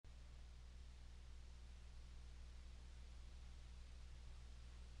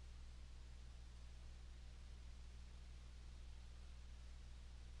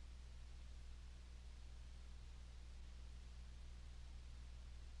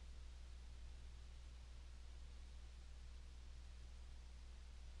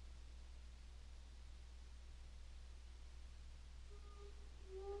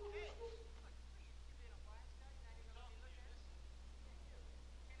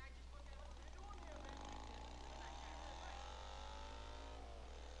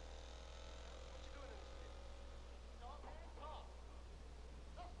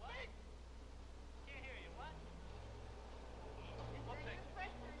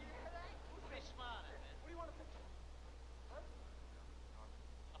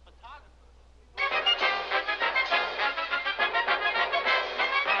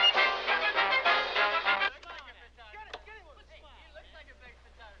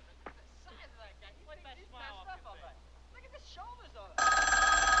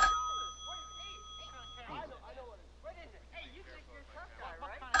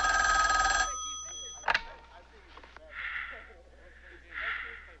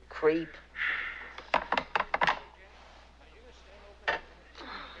creep.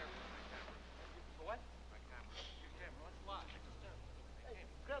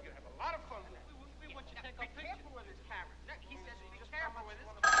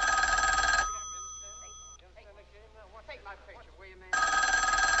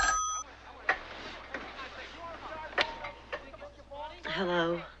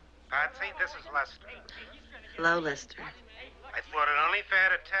 Hello. Patsy, this is Lester. Hello, Lester. I thought it only fair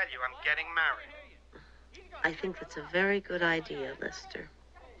to tell you I'm getting married. I think that's a very good idea, Lester.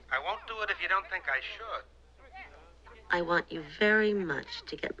 I won't do it if you don't think I should. I want you very much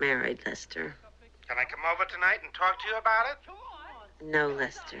to get married, Lester. Can I come over tonight and talk to you about it? No,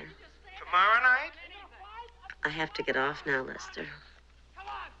 Lester. Tomorrow night? I have to get off now, Lester. Come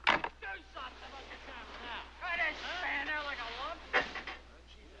on, do something about the camera now. Cut his man there like a lump.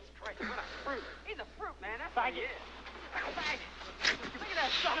 Jesus Christ, what a fruit. He's a fruit, man. That's what he is. Faggot. Look at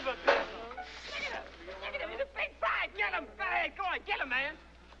that son of a bitch. Look at him. Look at him. He's a big fag. Get him, fag. Come on, get him, man.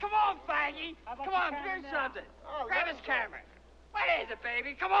 Come on, faggy. Come on, do something. Grab his camera. What is it,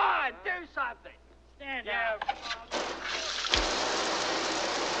 baby? Come on, do something. Stand up.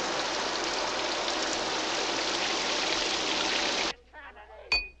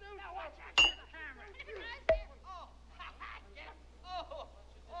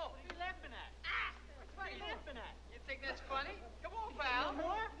 Funny? Come on, pal.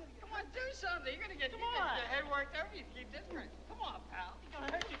 Come on, do something. You're gonna get your head worked over. You keep this grin. Come on, pal. He's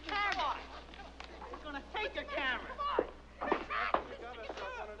gonna hurt your camera. He's gonna take your camera. Come on.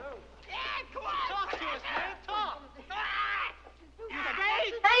 Yeah, come on. Talk to us, man. Talk. Hey,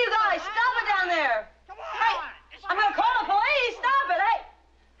 you guys, stop it down there. Come on. Hey, I'm gonna call the police. Stop it, hey.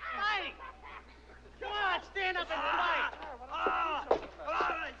 Hey. Come on, stand up and fight. Hold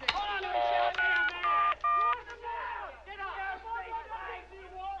on, let me show you, man.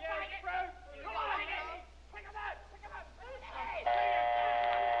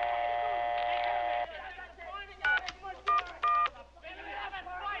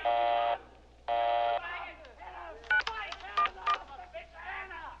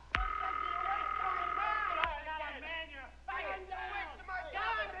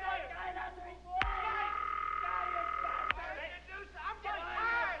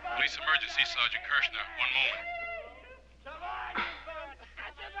 Police emergency, Sergeant Kirshner. One moment. Come on, you folks.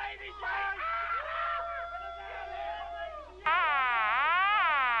 That's the baby, son.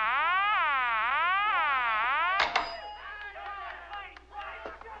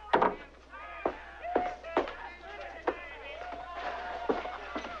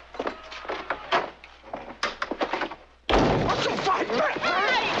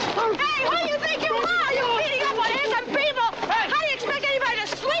 Hey, who do you think you are? You're beating up on innocent people. How do you expect anybody to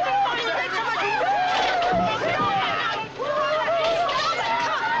sleep in front of you? Think so much.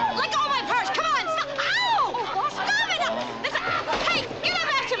 Let go of my purse. Come on. Stop. Ow! Stop it. Listen. Hey, give it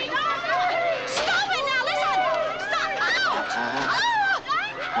back to me. Stop it now. Listen. Stop. Ow!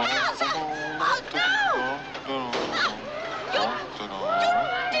 Oh, no. You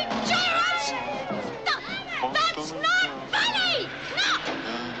degenerates. Stop. That's not funny. No.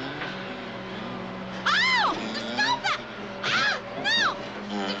 Oh! Stop that! Ah! No!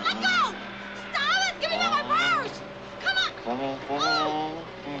 Let go! Stop it! Give me back my purse! Come on! Oh.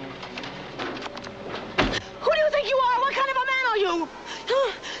 Who do you think you are? What kind of a man are you?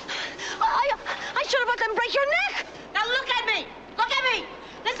 I should have let them break your neck! Now look at me! Look at me!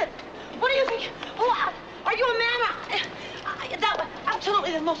 Listen, what do you think? Oh, are you a man? That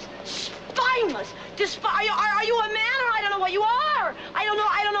absolutely the most spineless, are you a man or I don't know what you are? I don't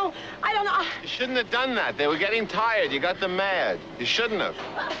know. You shouldn't have done that. They were getting tired. You got them mad. You shouldn't have.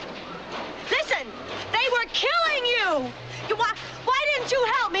 Listen, they were killing you. Why didn't you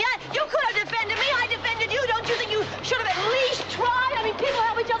help me? You could have defended me. I defended you. Don't you think you should have at least tried? I mean, people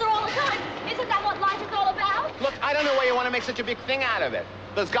help each other all the time. Isn't that what life is all about? Look, I don't know why you want to make such a big thing out of it.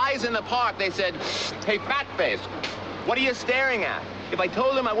 Those guys in the park, they said, hey, fat face, what are you staring at? If I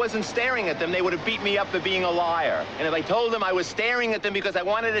told them I wasn't staring at them, they would have beat me up for being a liar. And if I told them I was staring at them because I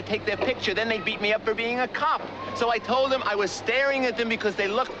wanted to take their picture, then they'd beat me up for being a cop. So I told them I was staring at them because they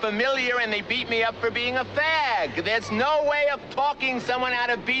looked familiar and they beat me up for being a fag. There's no way of talking someone out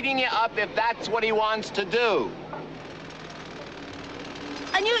of beating you up if that's what he wants to do.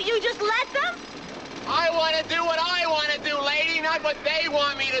 And you just let them? I want to do what I want to do, lady, not what they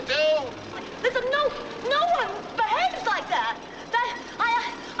want me to do. Listen, no one behaves like that. I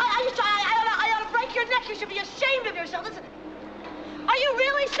ought to break your neck. You should be ashamed of yourself. Listen, are you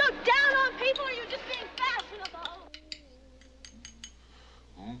really so down on people, or are you just being fashionable?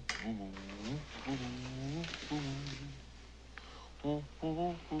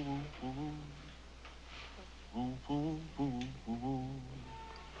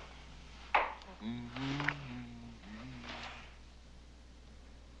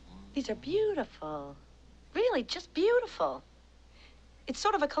 These are beautiful. Really, just beautiful. It's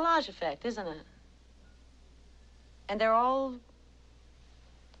sort of a collage effect, isn't it? And they're all...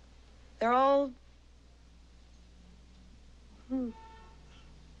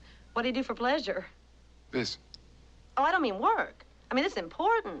 What do you do for pleasure? This. Oh, I don't mean work. I mean, it's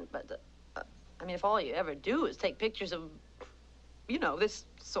important, but... I mean, if all you ever do is take pictures of, you know, this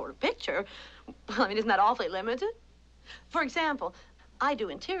sort of picture, well, I mean, isn't that awfully limited? For example, I do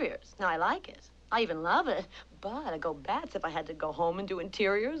interiors. Now, I like it. I even love it. But I'd go bats if I had to go home and do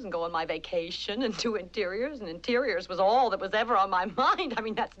interiors and go on my vacation and do interiors. And interiors was all that was ever on my mind. I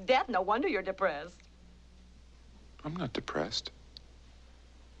mean, that's death. No wonder you're depressed. I'm not depressed.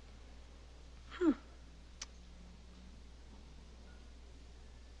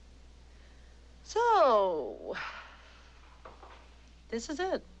 So, this is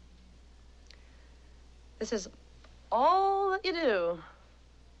it. This is all that you do.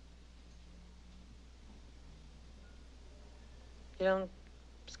 You don't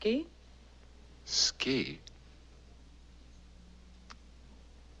ski? Ski?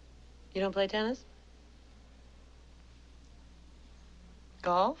 You don't play tennis?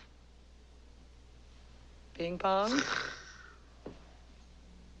 Golf? Ping pong?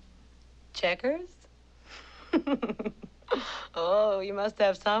 Checkers? Oh, you must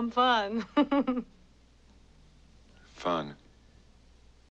have some fun. Fun.